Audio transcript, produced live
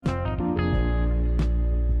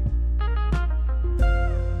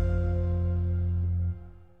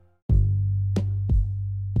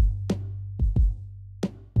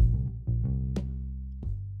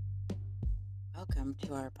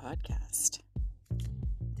to our podcast.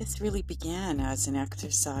 This really began as an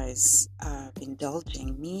exercise of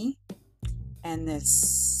indulging me and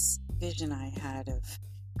this vision I had of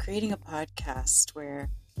creating a podcast where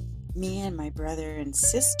me and my brother and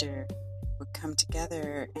sister would come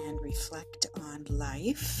together and reflect on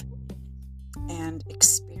life and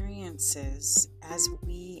experiences as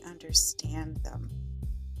we understand them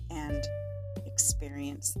and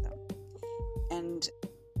experience them. And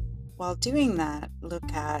while doing that,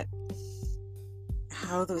 look at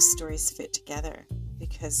how those stories fit together,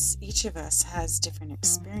 because each of us has different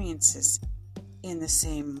experiences in the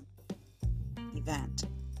same event.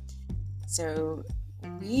 So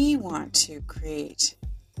we want to create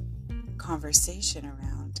conversation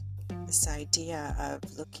around this idea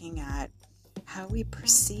of looking at how we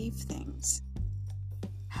perceive things,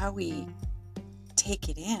 how we take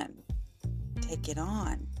it in, take it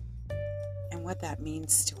on, and what that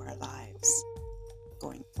means to our lives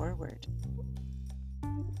going forward.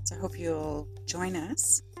 So I hope you'll join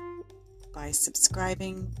us by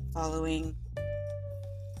subscribing, following,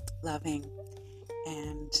 loving,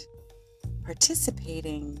 and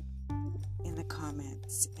participating in the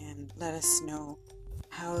comments, and let us know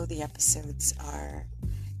how the episodes are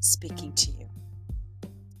speaking to you.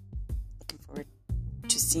 Looking forward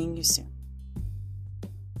to seeing you soon.